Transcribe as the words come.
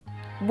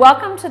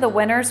Welcome to the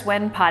Winners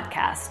Win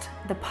podcast,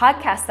 the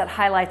podcast that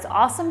highlights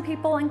awesome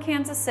people in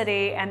Kansas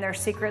City and their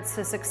secrets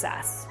to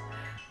success.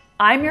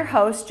 I'm your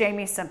host,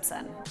 Jaime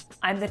Simpson.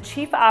 I'm the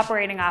Chief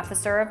Operating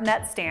Officer of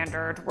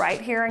NetStandard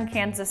right here in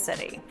Kansas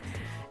City.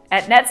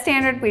 At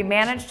NetStandard, we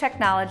manage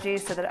technology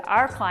so that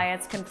our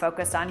clients can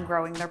focus on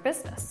growing their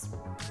business.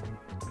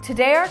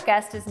 Today, our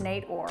guest is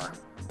Nate Orr.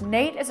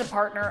 Nate is a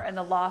partner in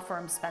the law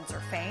firm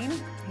Spencer Fane.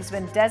 He's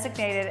been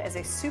designated as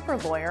a super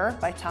lawyer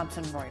by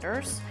Thomson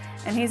Reuters,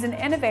 and he's an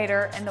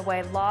innovator in the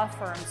way law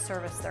firms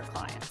service their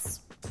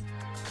clients.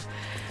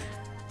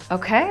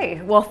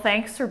 Okay, well,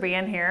 thanks for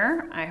being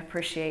here. I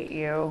appreciate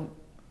you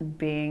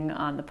being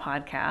on the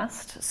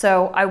podcast.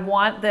 So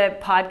the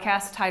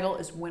podcast title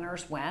is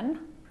Winners Win.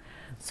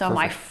 So Perfect.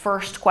 My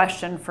first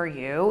question for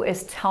you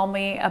is tell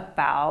me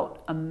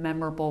about a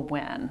memorable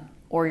win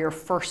or your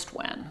first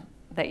win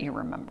that you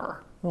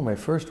remember. Oh, my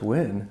first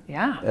win?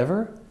 Yeah.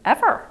 Ever?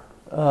 Ever.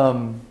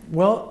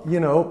 Well,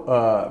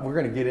 we're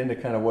going to get into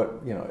kind of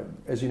what,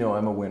 as you know,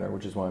 I'm a winner,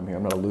 which is why I'm here.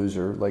 I'm not a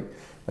loser like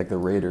the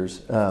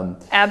Raiders.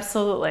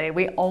 Absolutely.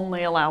 We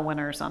only allow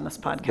winners on this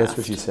podcast. That's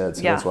what you said,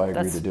 so that's why I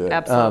agreed to do it.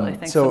 Absolutely.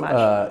 Thanks so much.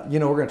 We're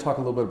going to talk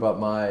a little bit about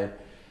my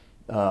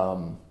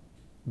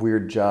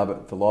weird job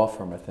at the law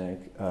firm, I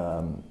think.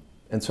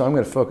 And so I'm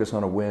going to focus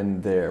on a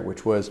win there,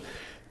 which was,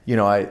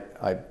 I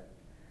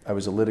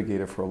was a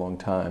litigator for a long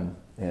time.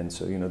 And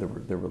so,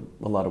 there were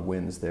a lot of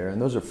wins there,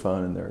 and those are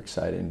fun and they're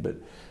exciting. But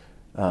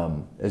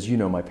as you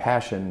know, my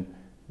passion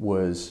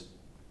was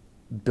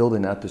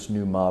building out this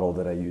new model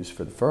that I use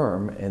for the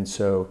firm. And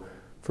so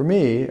for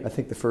me, I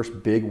think the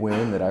first big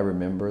win that I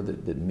remember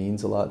that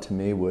means a lot to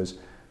me was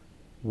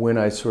when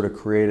I sort of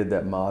created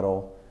that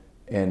model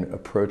and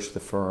approached the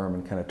firm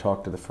and kind of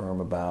talked to the firm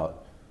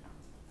about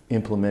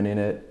implementing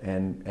it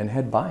and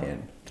had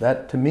buy-in.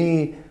 That, to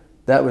me,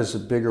 that was a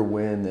bigger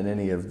win than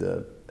any of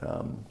the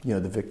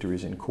the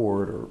victories in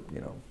court or,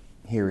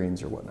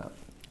 hearings or whatnot.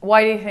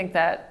 Why do you think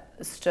that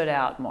stood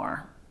out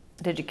more?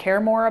 Did you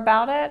care more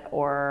about it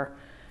or?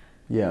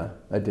 Yeah,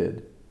 I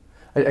did.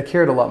 I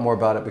cared a lot more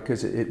about it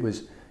because it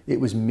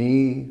was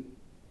me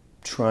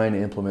trying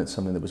to implement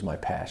something that was my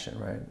passion,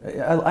 right?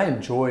 I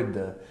enjoyed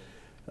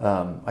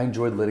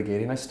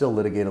litigating. I still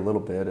litigate a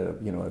little bit at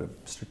a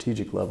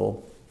strategic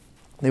level.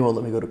 They won't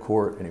let me go to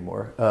court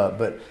anymore,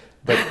 but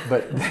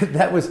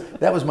that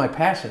was my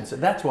passion. So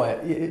that's why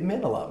it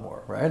meant a lot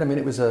more, right? I mean,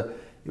 it was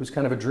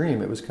kind of a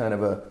dream. It was kind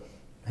of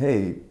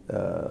hey,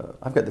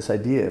 I've got this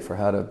idea for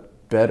how to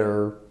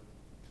better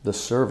the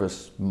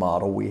service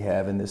model we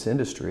have in this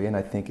industry, and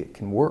I think it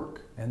can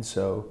work. And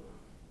so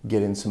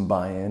getting some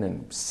buy-in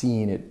and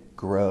seeing it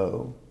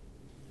grow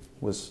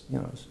was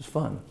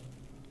fun.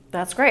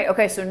 That's great.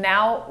 Okay, so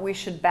now we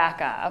should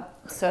back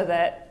up so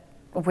that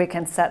we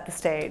can set the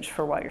stage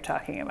for what you're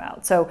talking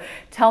about. So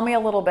tell me a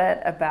little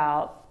bit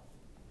about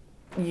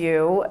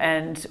you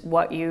and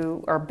what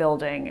you are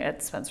building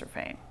at Spencer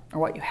Fane, or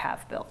what you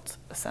have built,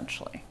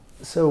 essentially.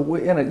 So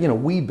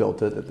we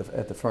built it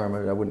at the firm.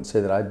 I wouldn't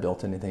say that I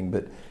built anything,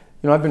 but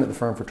I've been at the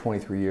firm for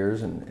 23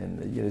 years,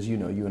 and as you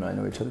know, you and I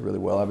know each other really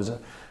well. I was a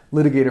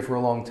litigator for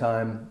a long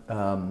time,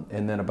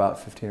 and then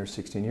about 15 or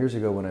 16 years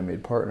ago, when I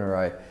made partner,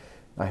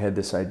 I had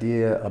this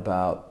idea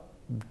about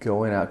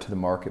going out to the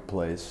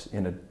marketplace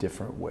in a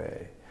different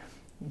way.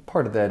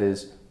 Part of that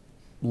is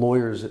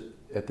lawyers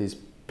at these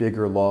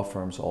bigger law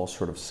firms all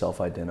sort of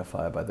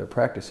self-identify by their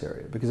practice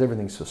area because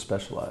everything's so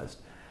specialized.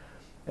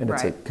 And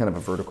it's a kind of a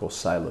vertical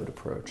siloed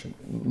approach.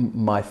 And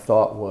my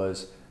thought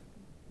was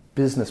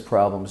business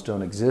problems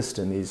don't exist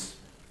in these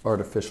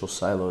artificial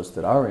silos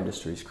that our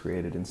industry's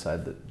created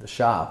inside the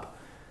shop.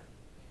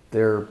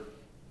 They're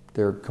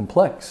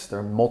complex,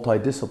 they're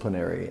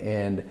multidisciplinary,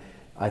 and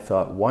I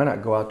thought, why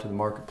not go out to the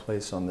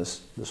marketplace on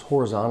this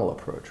horizontal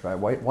approach, right?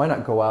 Why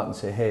not go out and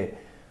say, hey,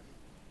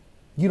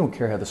 you don't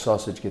care how the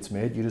sausage gets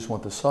made, you just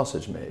want the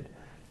sausage made.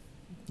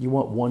 You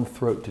want one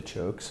throat to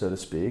choke, so to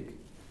speak.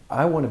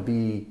 I want to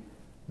be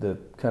the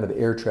kind of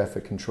air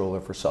traffic controller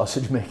for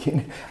sausage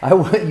making. I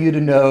want you to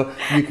know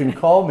you can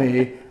call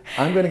me,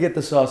 I'm going to get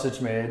the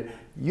sausage made.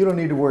 You don't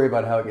need to worry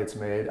about how it gets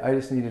made. I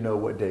just need to know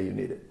what day you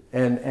need it.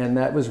 And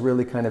that was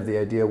really kind of the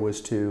idea,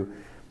 was to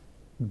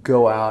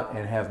go out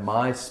and have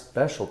my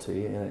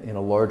specialty in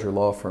a larger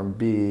law firm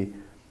be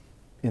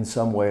in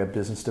some way a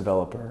business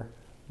developer,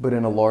 but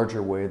in a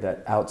larger way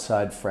that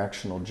outside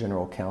fractional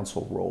general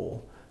counsel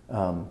role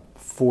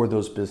for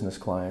those business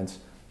clients,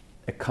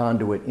 a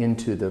conduit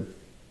into the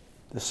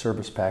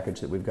service package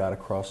that we've got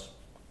across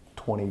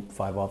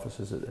 25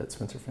 offices at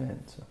Spencer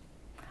Fane. So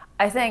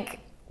I think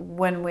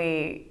when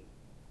we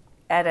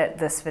edit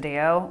this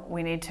video,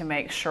 we need to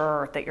make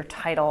sure that your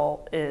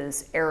title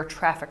is air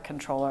traffic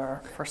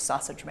controller for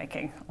sausage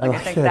making. I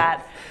think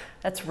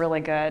that's really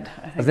good.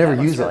 I've never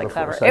used that before.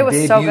 Clever. So it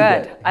was so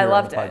good. I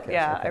loved it. Podcast.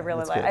 Yeah, okay, I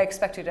really like it. I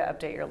expect you to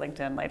update your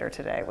LinkedIn later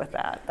today with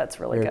that. That's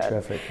really air good.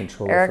 Traffic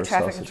controller air for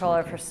traffic sausage controller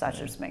making. for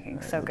sausage making.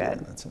 Right, so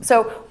good. Yeah,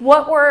 so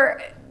what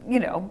were,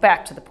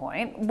 back to the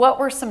point, what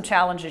were some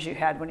challenges you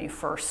had when you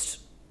first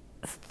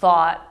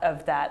thought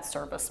of that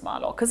service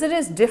model? Because it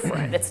is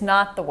different. It's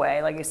not the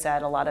way, like you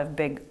said, a lot of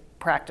big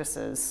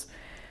practices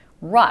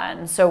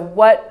run. So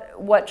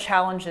what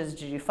challenges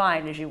did you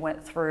find as you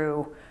went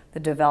through the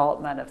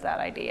development of that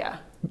idea?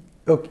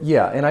 Okay,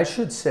 yeah, and I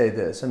should say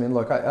this. I mean,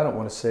 look, I don't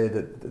want to say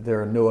that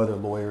there are no other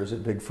lawyers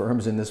at big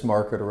firms in this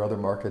market or other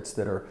markets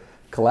that are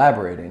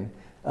collaborating.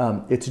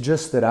 It's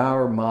just that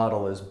our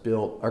model is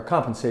built, our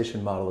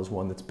compensation model is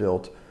one that's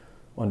built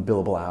on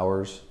billable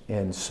hours.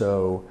 And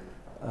so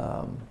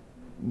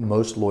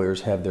most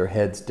lawyers have their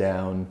heads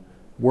down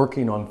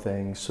working on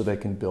things so they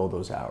can bill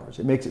those hours.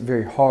 It makes it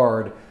very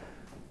hard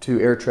to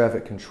air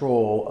traffic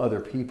control other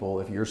people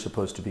if you're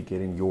supposed to be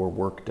getting your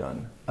work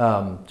done.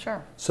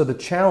 Sure. So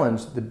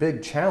the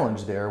big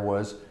challenge there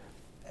was,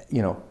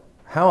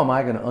 how am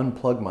I going to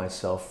unplug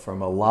myself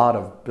from a lot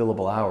of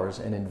billable hours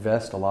and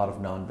invest a lot of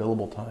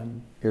non-billable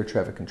time air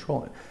traffic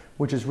controlling,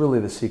 which is really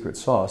the secret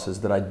sauce,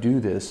 is that I do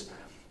this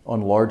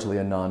on largely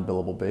a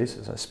non-billable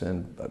basis. I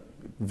spend a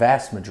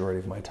vast majority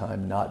of my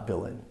time not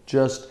billing,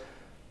 just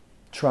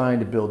trying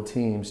to build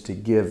teams to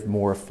give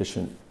more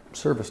efficient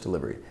service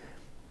delivery.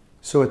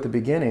 So at the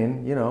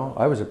beginning,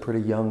 I was a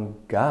pretty young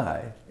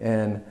guy,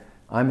 and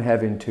I'm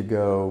having to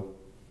go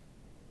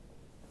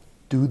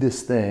do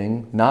this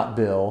thing, not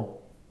bill.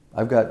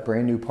 I've got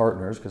brand new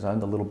partners because I'm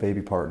the little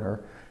baby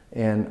partner,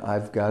 and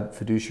I've got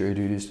fiduciary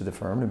duties to the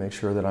firm to make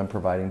sure that I'm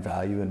providing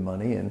value and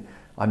money, and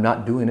I'm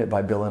not doing it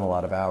by billing a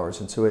lot of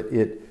hours. And so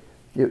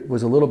it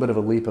was a little bit of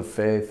a leap of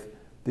faith.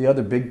 The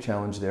other big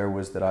challenge there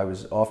was that I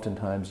was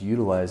oftentimes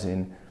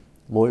utilizing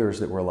lawyers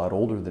that were a lot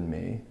older than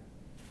me,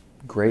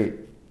 great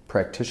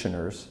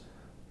practitioners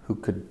who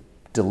could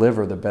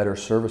deliver the better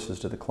services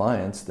to the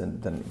clients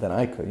than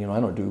I could. I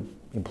don't do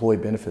employee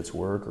benefits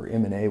work or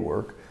M&A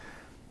work.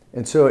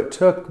 And so it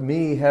took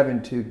me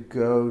having to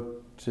go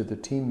to the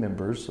team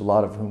members, a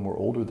lot of whom were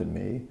older than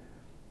me,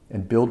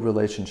 and build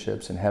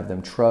relationships and have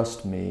them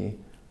trust me.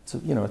 It's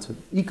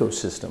an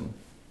ecosystem,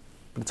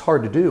 but it's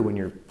hard to do when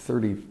you're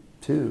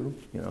 32,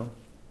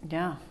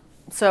 Yeah.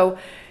 So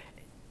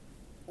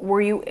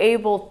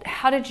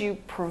how did you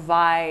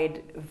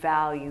provide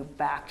value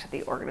back to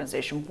the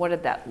organization? What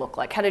did that look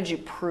like? How did you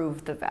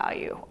prove the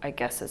value, I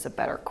guess, is a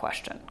better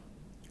question.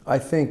 I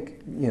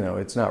think,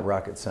 it's not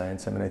rocket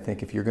science. I mean, I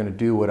think if you're going to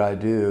do what I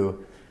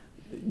do,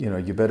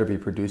 you better be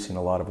producing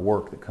a lot of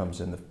work that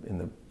comes in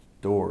the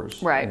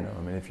doors. Right.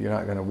 I mean, if you're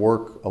not going to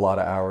work a lot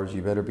of hours,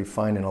 you better be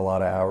finding a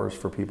lot of hours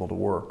for people to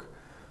work.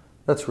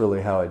 That's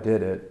really how I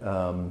did it.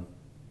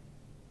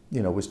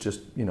 Was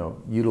just,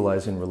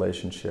 utilizing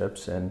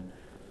relationships and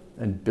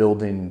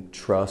building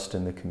trust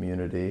in the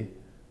community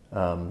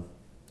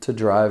to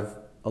drive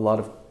a lot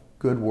of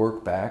good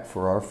work back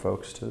for our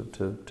folks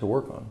to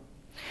work on.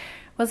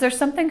 Was there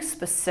something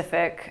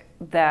specific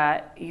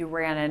that you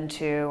ran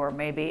into, or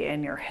maybe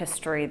in your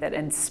history, that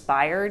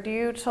inspired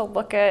you to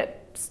look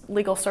at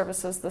legal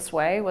services this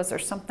way? Was there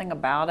something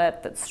about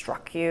it that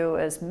struck you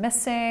as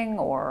missing,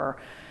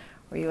 or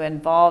were you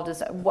involved?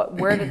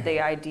 Where did the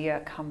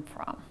idea come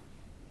from?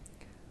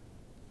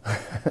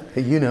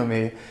 You know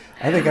me.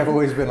 I think I've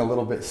always been a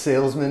little bit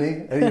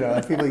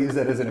salesman-y. People use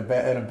that in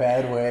a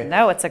bad way.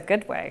 No, it's a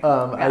good way.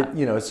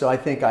 Yeah. So I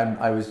think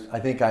I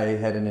think I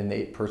had an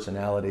innate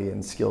personality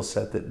and skill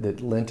set that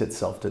lent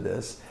itself to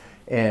this,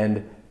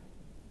 and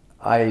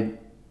I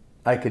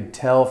could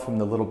tell from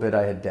the little bit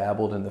I had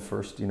dabbled in the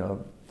first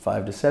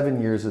 5 to 7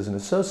 years as an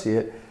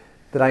associate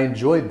that I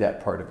enjoyed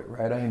that part of it.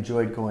 Right, I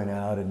enjoyed going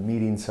out and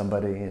meeting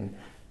somebody and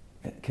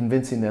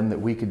convincing them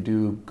that we could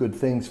do good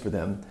things for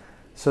them.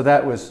 So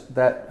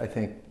that I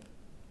think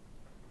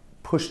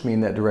pushed me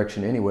in that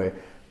direction anyway.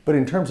 But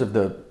in terms of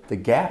the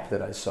gap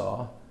that I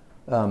saw,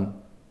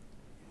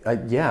 I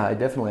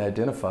definitely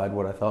identified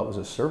what I thought was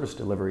a service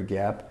delivery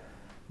gap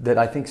that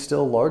I think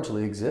still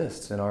largely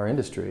exists in our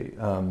industry.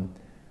 And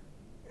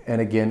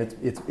again,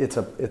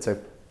 it's a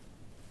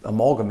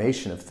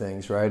amalgamation of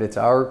things, right? It's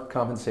our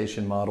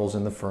compensation models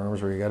in the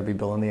firms where you got to be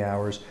billing the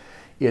hours.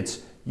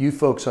 It's you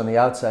folks on the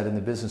outside in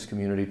the business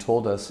community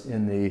told us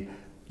in the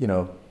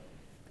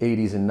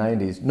 80s and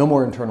 90s, no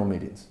more internal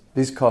meetings.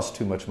 These cost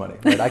too much money,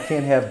 right? I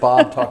can't have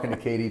Bob talking to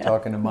Katie,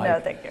 talking to Mike. No,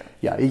 thank you.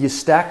 Yeah, you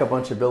stack a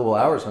bunch of billable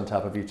hours on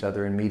top of each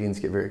other and meetings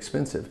get very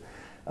expensive.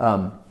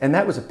 And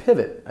that was a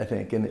pivot, I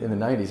think, in the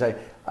 90s.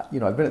 I've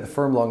been at the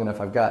firm long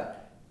enough, I've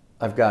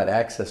got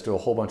access to a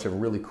whole bunch of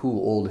really cool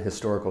old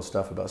historical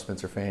stuff about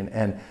Spencer Fane.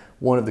 And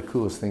one of the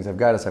coolest things I've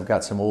got is I've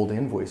got some old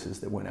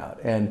invoices that went out.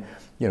 And,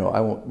 I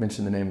won't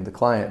mention the name of the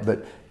client,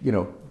 but,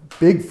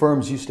 big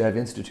firms used to have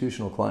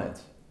institutional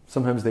clients.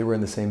 Sometimes they were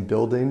in the same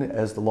building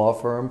as the law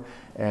firm,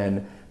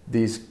 and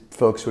these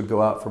folks would go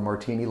out for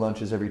martini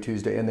lunches every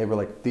Tuesday, and they were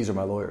like, these are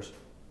my lawyers.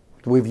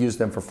 We've used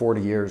them for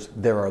 40 years.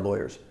 They're our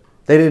lawyers.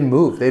 They didn't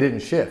move. They didn't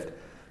shift.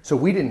 So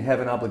we didn't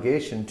have an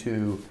obligation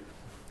to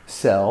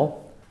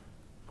sell.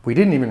 We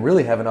didn't even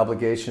really have an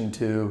obligation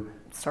to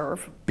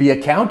serve, be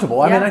accountable.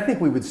 I mean, I think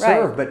we would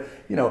serve, right.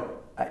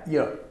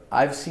 But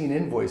I've seen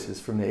invoices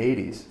from the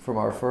 80s from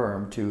our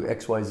firm to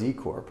XYZ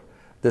Corp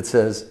that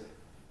says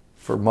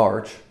for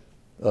March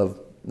of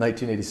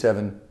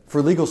 1987, for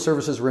legal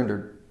services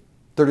rendered,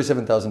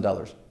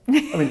 $37,000. I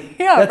mean,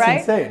 Yeah, that's right?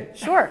 insane.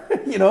 Sure.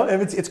 You know,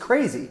 and it's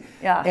crazy.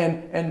 Yeah.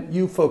 And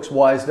you folks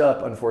wised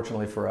up,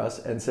 unfortunately for us,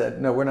 and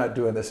said, no, we're not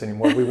doing this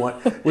anymore. We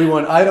want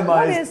itemized.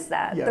 What is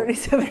that? Yeah,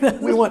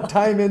 37. we want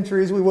time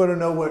entries. We want to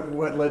know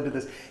what led to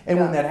this. And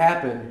when that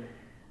happened,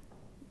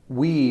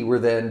 we were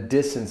then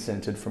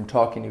disincented from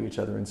talking to each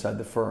other inside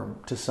the firm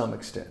to some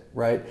extent,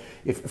 right?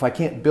 If I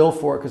can't bill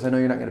for it because I know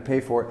you're not going to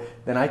pay for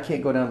it, then I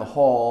can't go down the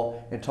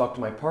hall and talk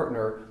to my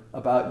partner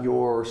about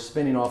your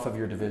spinning off of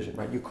your division,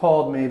 right? You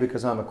called me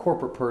because I'm a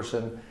corporate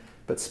person,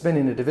 but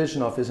spinning a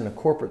division off isn't a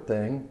corporate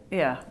thing.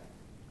 Yeah.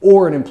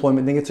 Or an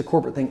employment thing. It's a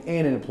corporate thing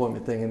and an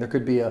employment thing. And there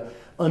could be a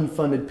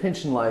unfunded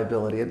pension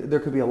liability.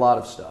 There could be a lot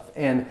of stuff.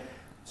 And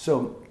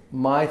so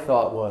my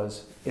thought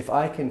was, if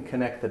I can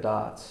connect the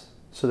dots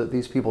so that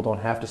these people don't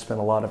have to spend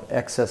a lot of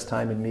excess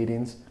time in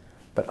meetings,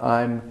 but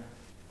I'm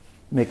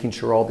making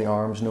sure all the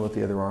arms know what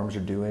the other arms are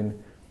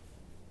doing,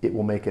 it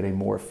will make it a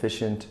more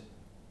efficient,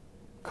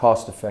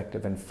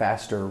 cost-effective, and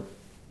faster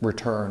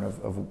return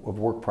of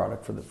work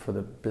product for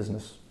the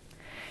business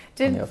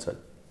on the outside.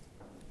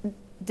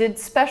 Did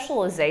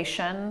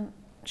specialization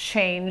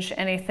change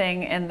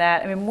anything in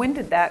that? I mean, when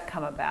did that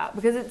come about?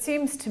 Because it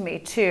seems to me,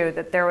 too,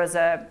 that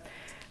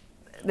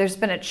there's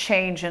been a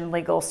change in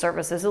legal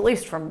services, at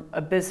least from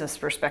a business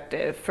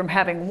perspective, from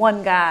having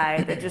one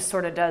guy that just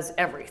sort of does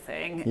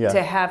everything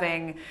to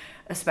having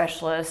a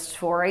specialist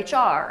for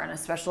HR and a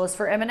specialist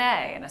for M&A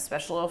and a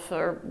specialist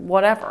for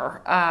whatever.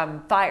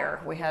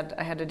 Fire.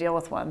 I had to deal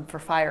with one for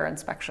fire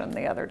inspection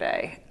the other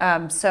day.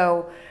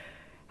 So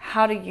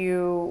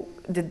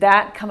did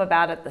that come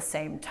about at the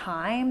same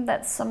time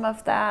that some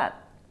of that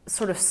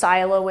sort of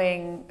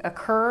siloing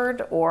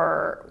occurred,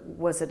 or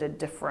is that a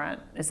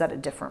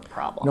different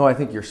problem? No, I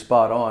think you're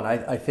spot on.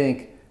 I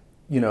think,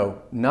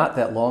 not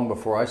that long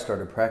before I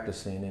started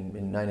practicing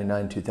in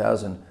 99,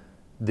 2000,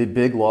 the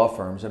big law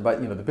firms, and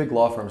the big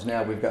law firms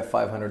now, we've got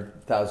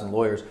 500,000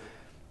 lawyers.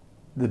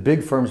 The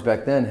big firms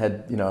back then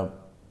had,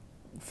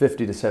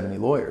 50 to 70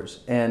 lawyers,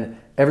 and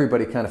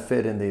everybody kind of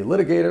fit in the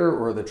litigator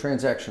or the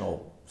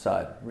transactional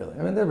side, really.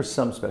 I mean, there was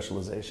some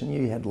specialization.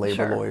 You had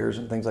labor lawyers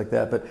and things like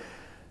that, but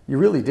you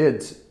really did.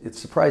 It's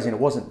surprising.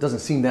 Doesn't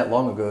seem that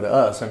long ago to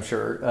us, I'm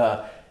sure,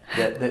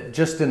 that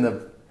just in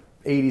the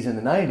 80s and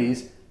the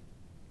 90s,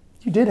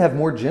 you did have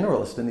more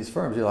generalists in these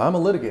firms. I'm a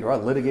litigator. I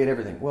litigate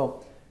everything.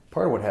 Well,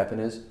 part of what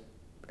happened is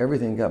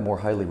everything got more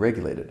highly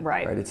regulated.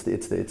 Right. It's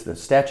the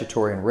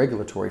statutory and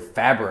regulatory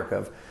fabric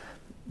of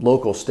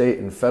local, state,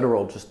 and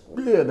federal, just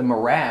the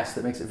morass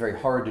that makes it very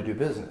hard to do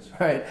business.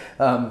 Right.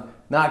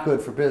 Not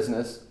good for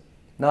business.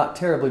 Not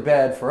terribly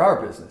bad for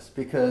our business,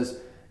 because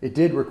it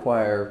did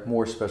require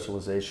more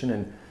specialization,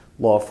 and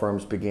law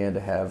firms began to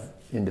have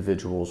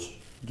individuals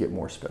get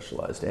more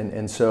specialized.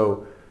 And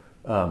so,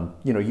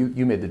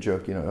 you made the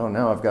joke,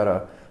 now I've got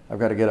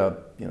to get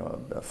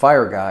a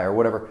fire guy or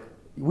whatever.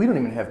 We don't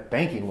even have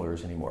banking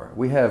lawyers anymore.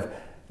 We have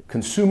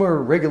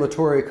consumer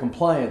regulatory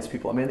compliance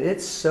people. I mean,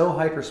 it's so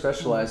hyper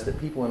specialized that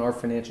people in our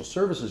financial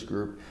services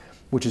group,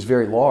 which is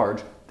very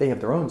large, they have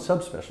their own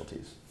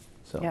subspecialties.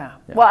 So, yeah.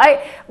 Well,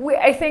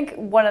 I think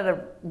one of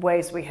the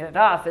ways we hit it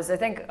off is I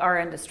think our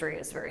industry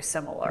is very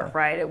similar,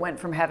 right? It went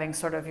from having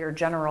sort of your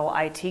general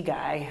IT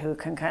guy who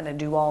can kind of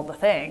do all the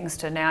things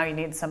to now you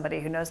need somebody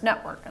who knows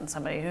network and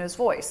somebody who knows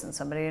voice and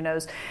somebody who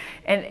knows,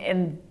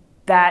 and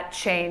that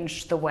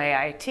changed the way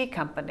IT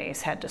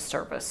companies had to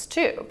service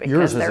too,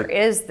 because there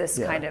is this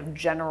kind of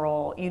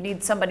general, you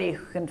need somebody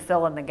who can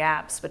fill in the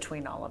gaps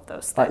between all of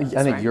those things.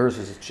 I think yours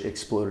has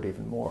exploded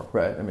even more,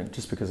 right? I mean,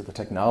 just because of the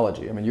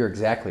technology. I mean, you're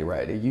exactly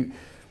right.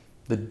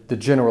 The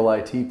general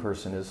IT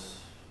person is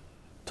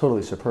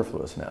totally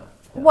superfluous now.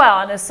 Yeah. Well,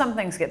 and as some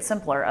things get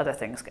simpler, other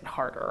things get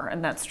harder,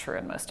 and that's true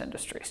in most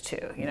industries too.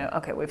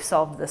 Okay, we've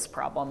solved this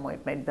problem,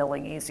 we've made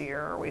billing easier,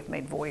 or we've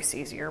made voice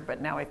easier, but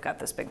now we've got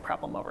this big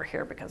problem over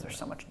here because there's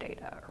so much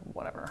data or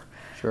whatever.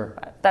 Sure.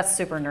 But that's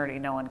super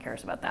nerdy. No one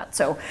cares about that.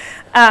 So,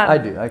 I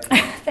do.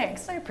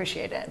 Thanks. I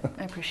appreciate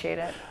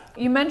it.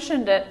 You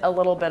mentioned it a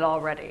little bit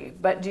already,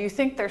 but do you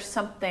think there's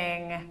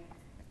something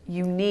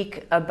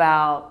unique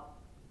about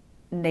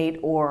Nate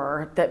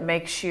Orr that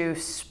makes you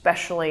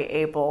specially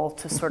able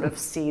to sort of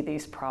see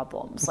these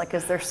problems? Like,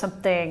 is there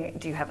something,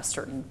 do you have a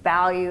certain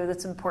value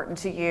that's important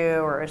to you,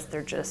 or is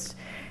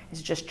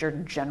just your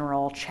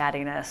general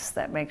chattiness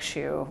that makes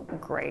you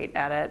great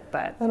at it?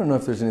 But I don't know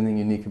if there's anything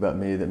unique about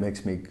me that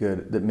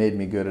made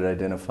me good at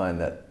identifying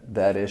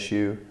that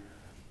issue,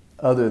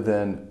 other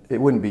than it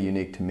wouldn't be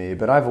unique to me,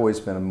 but I've always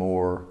been a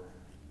more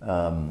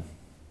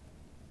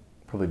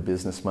probably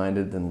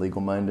business-minded than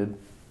legal-minded.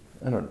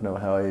 I don't know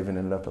how I even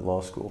ended up at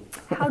law school.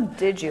 How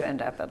did you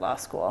end up at law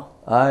school?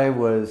 I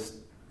was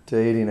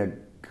dating a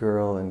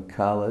girl in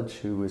college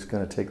who was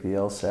going to take the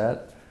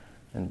LSAT,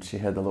 and she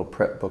had the little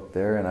prep book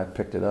there, and I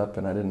picked it up,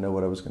 and I didn't know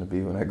what I was going to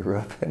be when I grew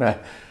up, and I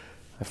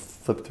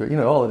flipped through.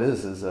 All it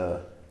is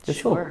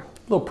just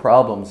little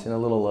problems,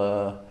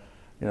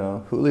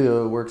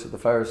 Julio works at the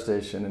fire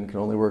station and can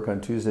only work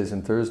on Tuesdays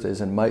and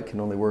Thursdays, and Mike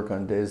can only work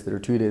on days that are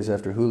 2 days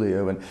after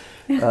Julio, and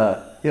it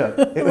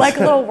was like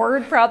little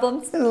word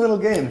problems. Little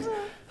games.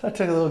 So I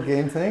took a little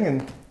game thing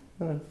and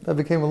I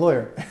became a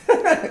lawyer.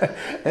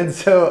 and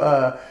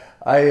so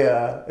I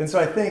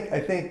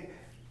think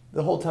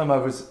the whole time I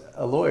was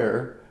a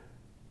lawyer,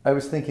 I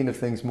was thinking of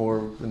things more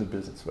in the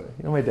business way.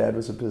 My dad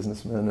was a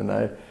businessman, and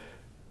I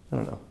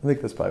don't know. I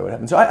think that's probably what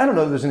happened. So I don't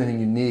know if there's anything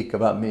unique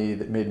about me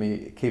that made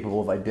me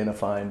capable of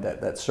identifying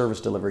that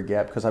service delivery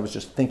gap, because I was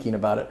just thinking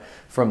about it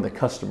from the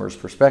customer's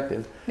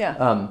perspective.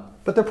 Yeah.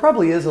 But there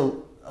probably is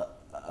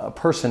a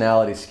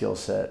personality skill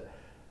set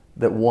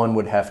that one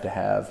would have to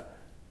have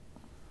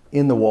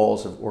in the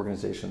walls of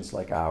organizations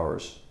like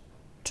ours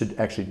to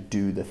actually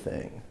do the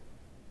thing.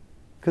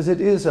 Because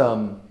it is,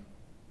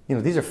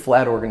 these are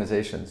flat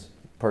organizations,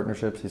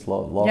 partnerships, these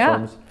law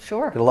firms. Yeah,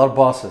 sure. Get a lot of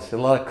bosses, get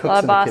a lot of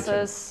cooks in the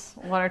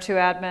kitchen. One or two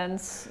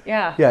admins,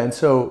 yeah. Yeah, and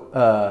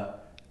so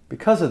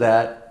because of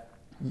that,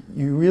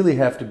 you really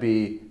have to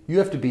be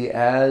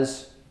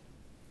as,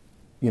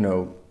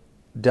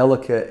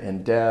 delicate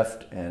and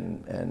deft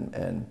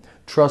and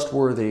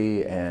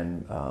trustworthy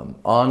and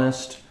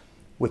honest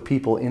with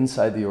people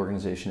inside the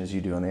organization as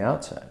you do on the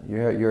outside.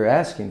 You're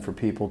asking for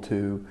people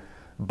to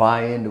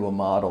buy into a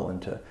model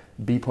and to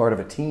be part of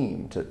a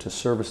team to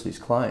service these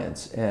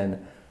clients,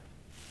 and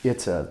you're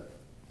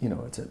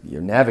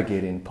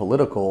navigating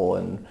political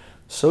and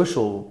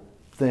social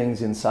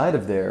things inside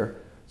of there,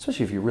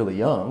 especially if you're really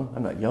young.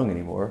 I'm not young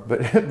anymore, but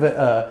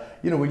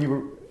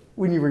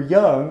when you were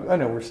young, I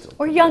know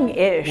we're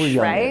young-ish,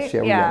 right?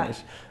 Yeah,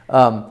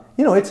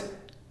 we're youngish.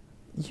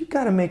 You've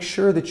got to make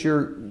sure that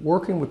you're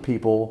working with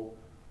people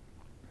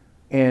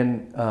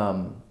and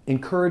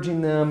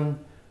encouraging them,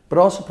 but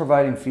also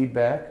providing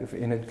feedback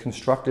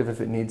constructive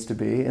if it needs to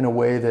be, in a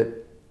way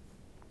that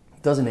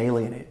doesn't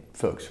alienate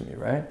folks from you,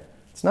 right?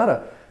 It's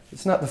not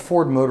the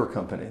Ford Motor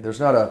Company. There's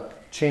not a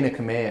chain of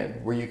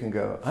command where you can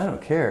go, I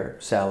don't care,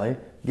 Sally,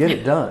 get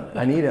it done.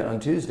 I need it on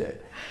Tuesday.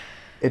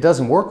 It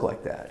doesn't work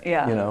like that.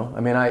 Yeah.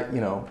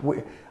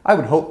 I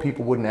would hope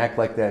people wouldn't act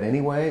like that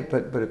anyway,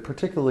 but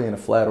particularly in a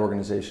flat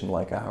organization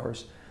like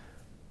ours,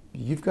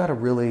 you've got to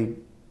really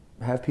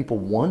have people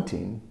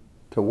wanting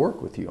to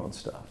work with you on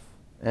stuff.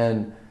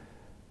 And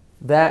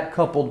that,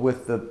 coupled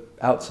with the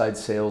outside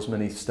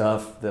salesman-y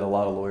stuff that a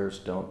lot of lawyers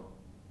don't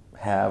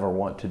have or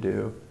want to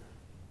do,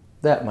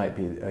 that might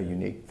be a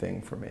unique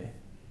thing for me.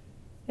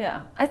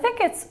 Yeah, I think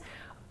it's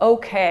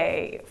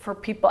okay for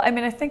people.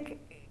 I think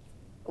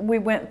we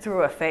went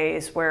through a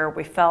phase where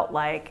we felt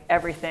like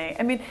everything,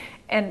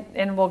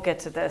 and we'll get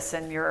to this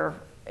in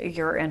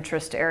your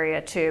interest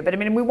area too, but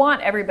we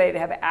want everybody to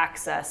have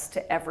access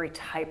to every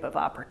type of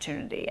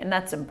opportunity, and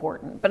that's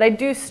important. But I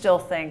do still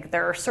think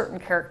there are certain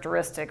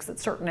characteristics that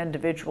certain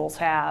individuals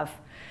have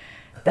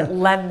that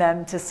lend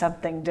them to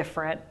something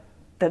different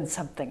than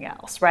something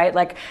else, right?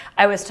 Like,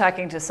 I was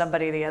talking to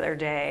somebody the other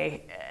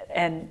day,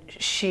 and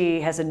she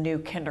has a new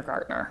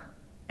kindergartner,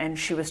 and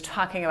she was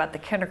talking about the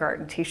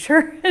kindergarten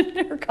teacher,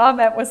 and her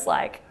comment was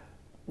like,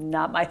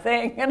 not my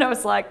thing. And I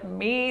was like,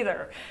 me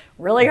either.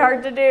 Really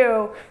hard to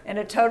do in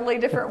a totally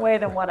different way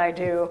than what I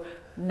do.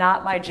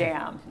 Not my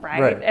jam,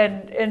 right?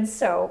 And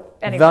so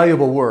anyway.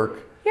 Valuable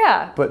work.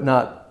 Yeah. But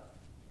not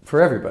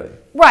for everybody.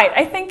 Right.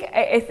 I think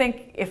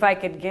if I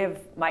could give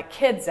my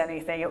kids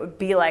anything, it would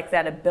be like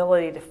that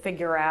ability to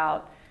figure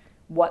out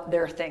what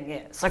their thing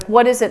is. Like,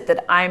 what is it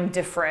that I'm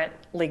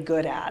differently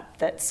good at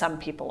that some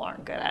people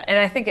aren't good at? And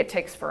I think it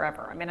takes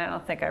forever. I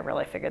don't think I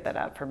really figured that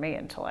out for me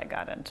until I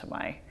got into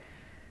my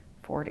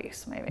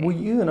 40s, maybe. Well,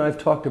 you and I have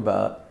talked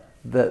about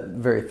that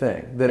very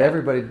thing, that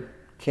everybody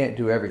can't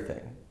do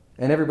everything,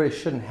 and everybody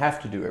shouldn't have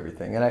to do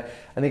everything. And I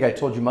think I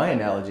told you my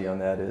analogy on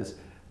that is,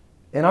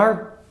 in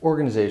our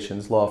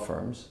organizations, law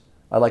firms,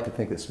 I like to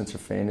think that Spencer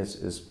Fane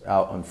is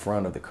out on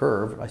front of the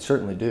curve. I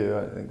certainly do.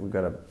 I think we've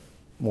got a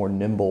more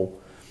nimble,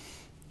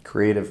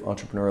 creative,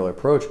 entrepreneurial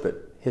approach.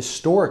 But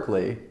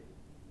historically,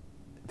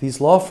 these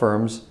law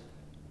firms,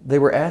 they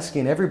were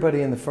asking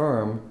everybody in the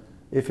firm,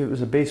 if it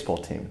was a baseball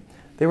team,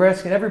 they were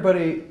asking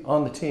everybody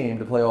on the team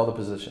to play all the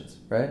positions,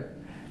 right?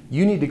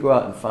 You need to go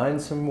out and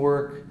find some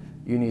work.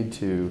 You need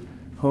to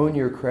hone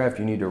your craft.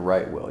 You need to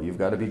write well. You've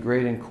got to be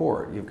great in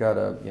court. You've got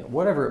to,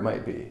 whatever it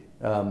might be.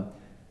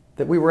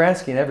 That we were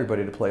asking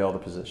everybody to play all the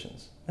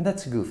positions. And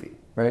that's goofy,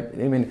 right?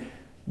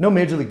 No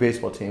Major League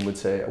Baseball team would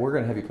say, we're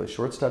going to have you play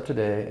shortstop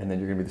today, and then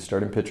you're going to be the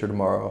starting pitcher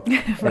tomorrow,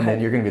 right. And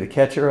then you're going to be the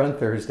catcher on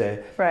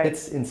Thursday. Right.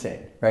 It's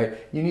insane, right?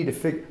 You need to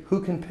figure,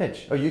 who can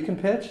pitch? Oh, you can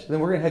pitch?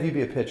 Then we're going to have you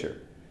be a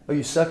pitcher. Oh,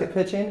 you suck at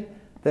pitching?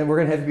 Then we're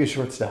going to have you be a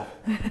shortstop.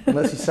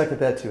 Unless you suck at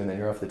that too, and then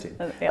you're off the team.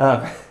 Or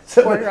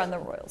you're on the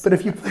Royals. But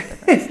if you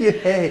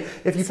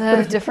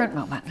different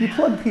moment. If you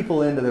plug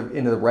people into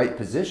the right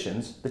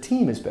positions, the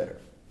team is better.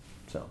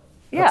 So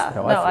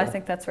I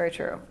think that's very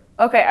true.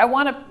 Okay, I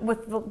want to,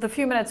 with the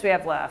few minutes we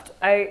have left,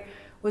 I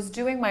was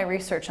doing my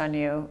research on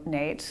you,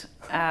 Nate,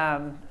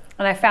 and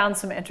I found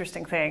some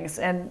interesting things,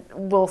 and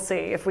we'll see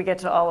if we get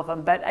to all of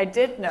them. But I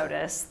did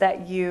notice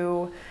that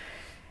you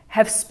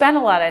have spent a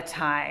lot of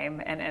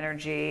time and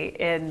energy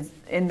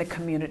in the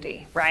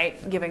community,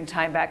 right? Giving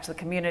time back to the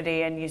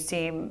community, and you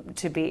seem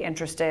to be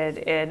interested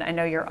in, I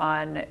know you're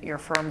on your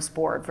firm's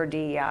board for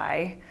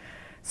DEI.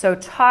 So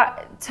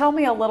tell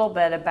me a little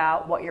bit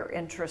about what your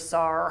interests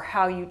are,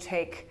 how you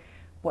take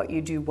what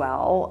you do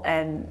well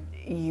and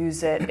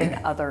use it in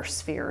other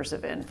spheres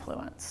of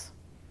influence.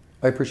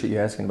 I appreciate you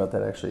asking about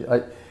that, actually.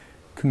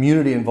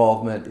 Community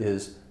involvement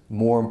is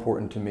more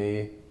important to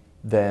me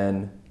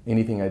than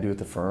anything I do at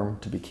the firm,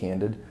 to be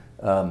candid.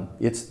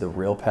 It's the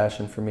real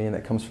passion for me, and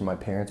that comes from my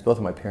parents. Both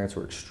of my parents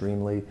were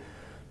extremely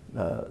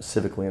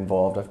civically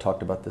involved. I've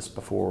talked about this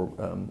before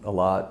a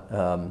lot.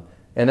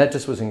 And that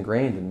just was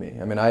ingrained in me.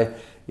 I mean,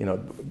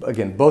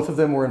 again, both of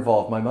them were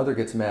involved. My mother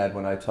gets mad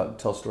when I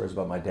tell stories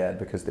about my dad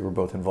because they were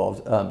both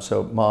involved.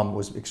 So mom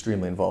was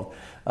extremely involved.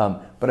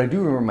 But I do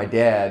remember my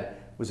dad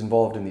was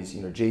involved in these,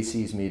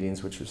 JC's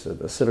meetings, which was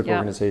a civic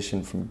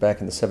organization from back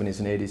in the 70s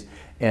and 80s.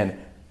 And,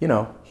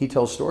 he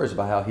tells stories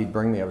about how he'd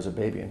bring me, I was a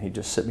baby, and he'd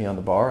just sit me on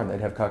the bar and they'd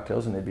have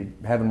cocktails and they'd be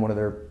having one of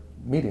their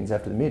meetings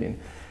after the meeting.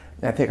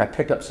 And I think I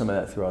picked up some of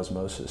that through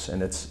osmosis,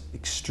 and it's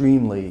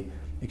extremely,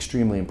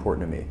 extremely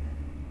important to me.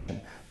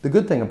 The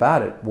good thing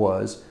about it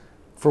was,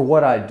 for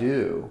what I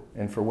do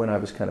and for when I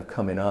was kind of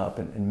coming up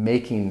and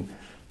making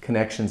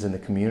connections in the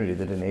community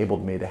that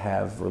enabled me to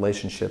have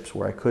relationships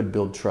where I could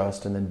build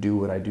trust and then do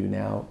what I do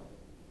now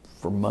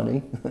for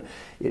money,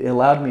 it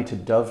allowed me to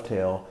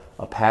dovetail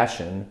a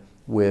passion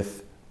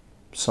with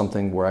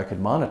something where I could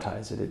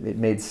monetize it. It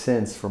made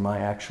sense for my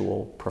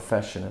actual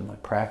profession and my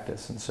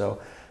practice. And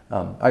so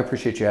I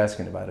appreciate you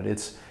asking about it.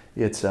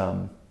 It's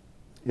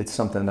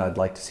something that I'd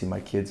like to see my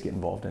kids get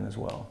involved in as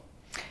well.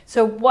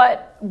 So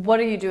what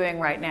are you doing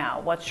right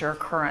now? What's your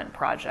current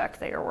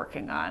project that you're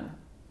working on?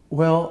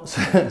 Well,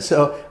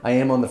 so I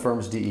am on the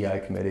firm's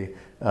DEI committee,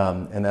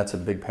 and that's a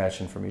big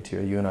passion for me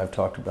too. You and I have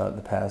talked about it in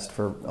the past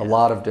for a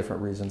lot of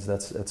different reasons.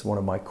 That's one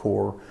of my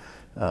core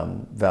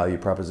value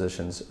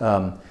propositions.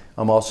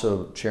 I'm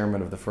also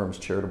chairman of the firm's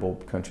charitable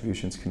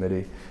contributions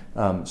committee.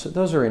 So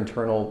those are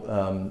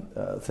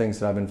internal things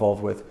that I'm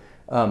involved with.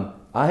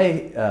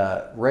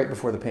 I, right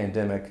before the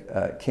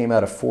pandemic, came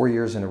out of 4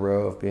 years in a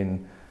row of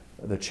being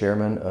the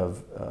chairman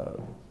of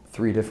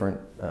 3 different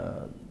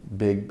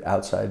big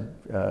outside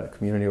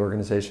community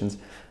organizations.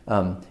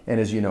 And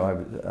as you know,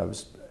 I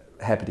was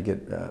happy to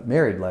get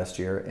married last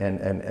year.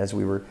 And as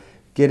we were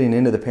getting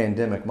into the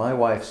pandemic, my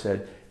wife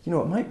said, it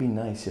might be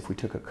nice if we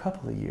took a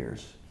couple of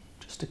years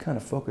just to kind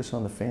of focus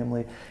on the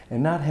family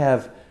and not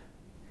have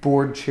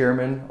board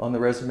chairman on the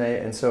resume.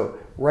 And so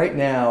right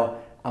now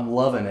I'm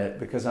loving it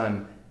because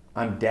I'm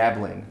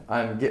dabbling.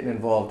 I'm getting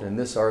involved in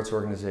this arts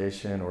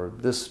organization or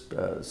this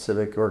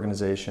civic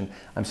organization.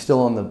 I'm still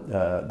on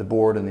the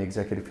board and the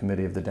executive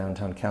committee of the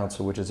Downtown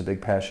Council, which is a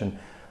big passion.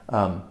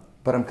 But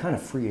I'm kind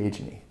of free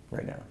agent-y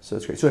right now, so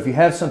it's great. So if you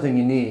have something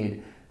you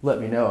need, let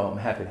me know. I'm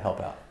happy to help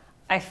out.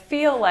 I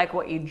feel like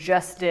what you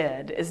just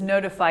did is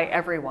notify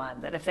everyone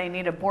that if they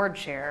need a board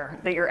chair,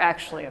 that you're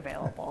actually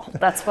available.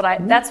 That's what I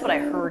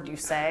heard you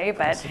say,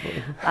 but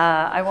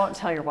I won't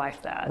tell your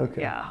wife that.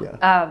 Okay.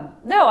 Yeah.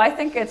 No, I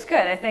think it's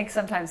good. I think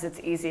sometimes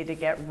it's easy to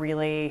get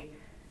really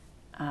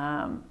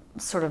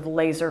sort of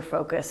laser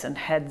focused and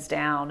heads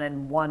down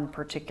in one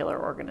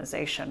particular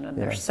organization, and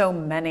there's so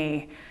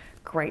many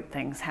great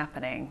things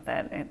happening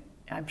that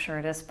I'm sure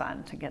it is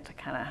fun to get to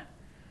kind of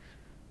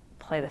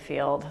play the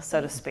field, so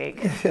to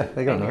speak,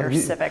 in your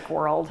civic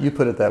world. You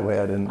put it that way.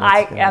 I didn't.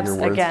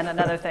 Again,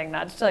 another thing,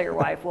 not to tell your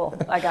wife. Well,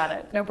 I got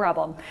it. No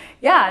problem.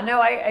 Yeah, no,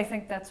 I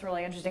think that's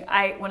really interesting.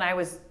 When I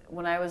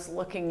was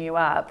looking you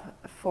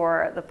up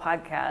for the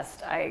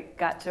podcast, I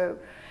got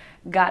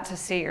to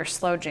see your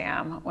slow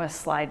jam with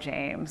Sly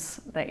James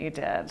that you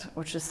did,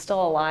 which is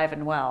still alive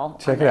and well.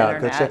 Check it out.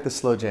 Internet. Go check the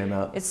slow jam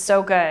out. It's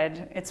so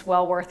good. It's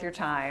well worth your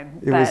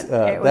time. It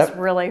was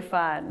really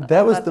fun.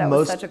 That was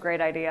such a great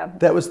idea.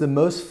 That was the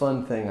most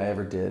fun thing I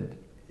ever did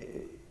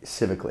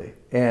civically,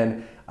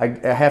 and I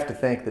have to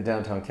thank the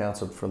Downtown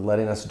Council for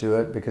letting us do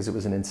it because it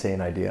was an insane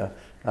idea.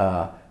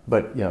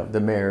 But the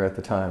mayor at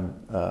the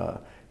time.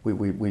 We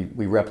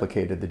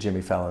replicated the Jimmy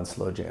Fallon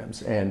slow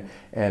jams, and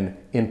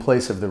in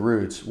place of the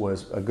Roots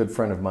was a good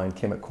friend of mine,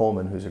 Kim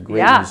Coleman, who's a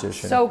great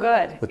musician. So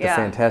good. With the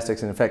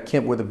Fantastics, and in fact,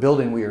 Kim, with the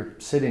building we are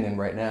sitting in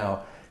right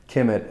now,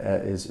 Kim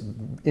is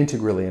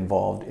integrally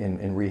involved in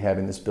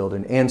rehabbing this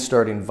building and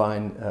starting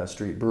Vine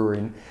Street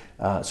Brewing.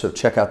 So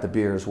check out the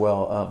beer as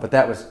well. But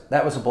that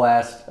was a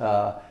blast.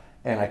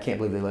 And I can't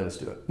believe they let us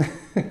do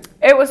it.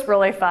 It was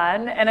really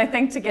fun, and I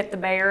think to get the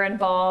mayor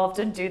involved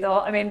and do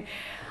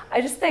I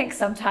just think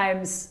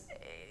sometimes,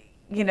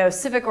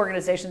 civic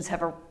organizations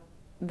have a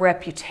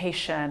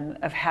reputation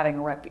of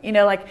having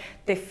like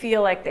they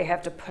feel like they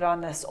have to put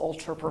on this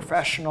ultra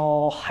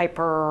professional,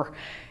 hyper,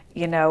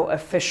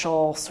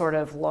 official sort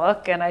of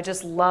look. And I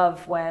just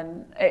love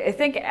when I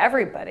think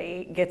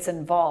everybody gets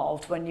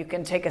involved when you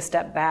can take a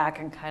step back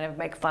and kind of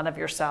make fun of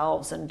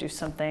yourselves and do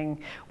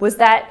something.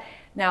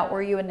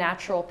 Were you a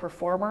natural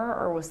performer,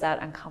 or was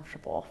that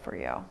uncomfortable for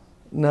you?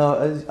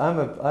 No,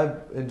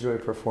 I enjoy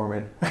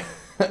performing.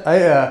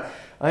 I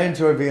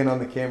enjoy being on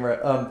the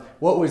camera.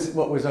 What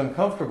was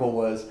uncomfortable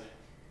was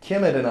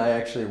Kimmett and I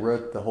actually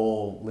wrote the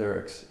whole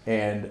lyrics,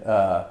 and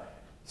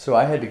so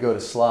I had to go to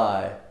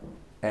Sly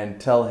and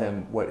tell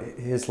him what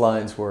his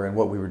lines were and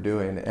what we were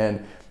doing.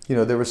 And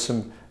there was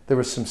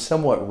some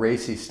somewhat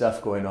racy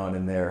stuff going on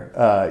in there,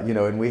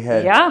 and we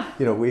had,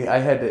 I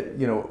had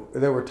to,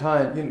 there were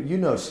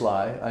times,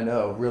 Sly, I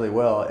know really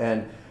well,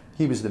 and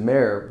he was the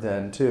mayor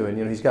then too,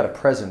 and he's got a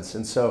presence,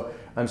 and so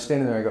I'm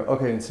standing there, I go,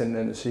 okay,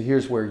 and so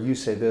here's where you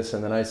say this,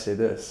 and then I say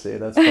this, see,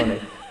 that's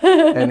funny,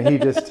 and he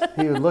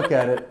would look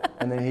at it,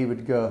 and then he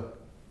would go,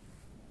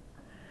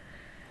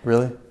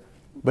 really?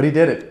 But he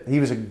did it. He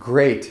was a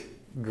great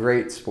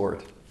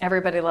sport.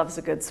 Everybody loves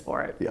a good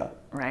sport. Yeah.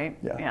 Right?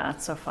 Yeah.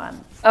 It's so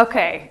fun.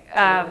 Okay.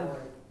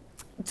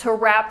 To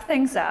wrap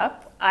things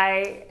up,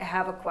 I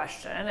have a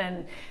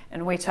question,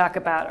 and we talk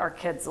about our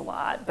kids a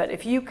lot, but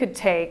if you could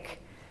take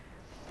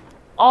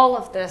all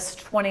of this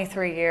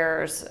 23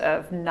 years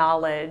of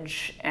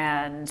knowledge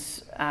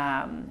and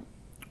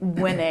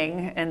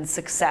winning and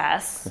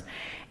success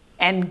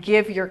and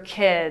give your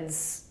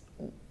kids,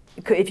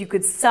 if you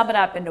could sum it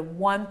up into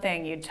one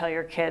thing you'd tell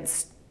your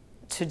kids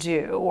to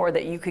do, or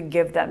that you could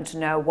give them to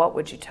know, what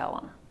would you tell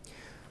them?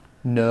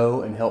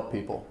 Know and help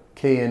people.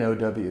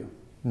 KNOW.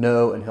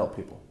 Know and help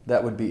people.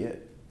 That would be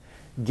it.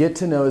 Get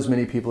to know as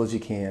many people as you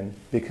can,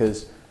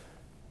 because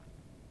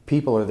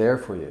people are there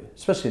for you,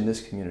 especially in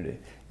this community.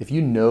 If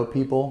you know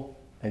people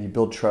and you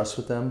build trust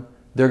with them,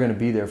 they're going to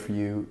be there for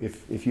you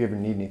if you ever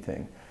need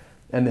anything.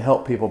 And the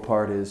help people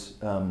part is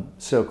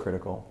so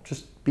critical.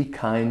 Just be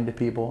kind to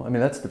people. I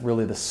mean, that's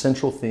really the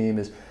central theme,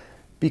 is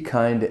be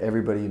kind to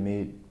everybody you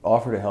meet.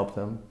 Offer to help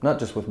them, not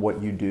just with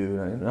what you do,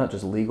 not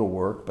just legal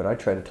work, but I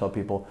try to tell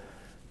people,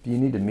 do you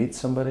need to meet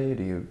somebody?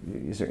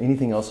 Is there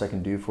anything else I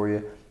can do for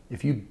you?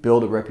 If you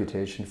build a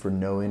reputation for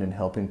knowing and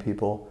helping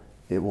people,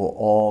 it will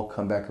all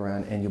come back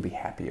around and you'll be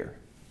happier.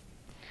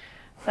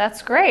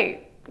 That's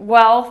great.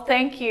 Well,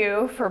 thank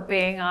you for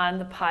being on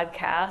the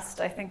podcast.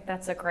 I think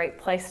that's a great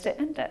place to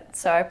end it.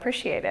 So I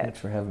appreciate it. Thanks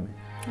for having me.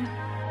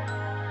 Yeah.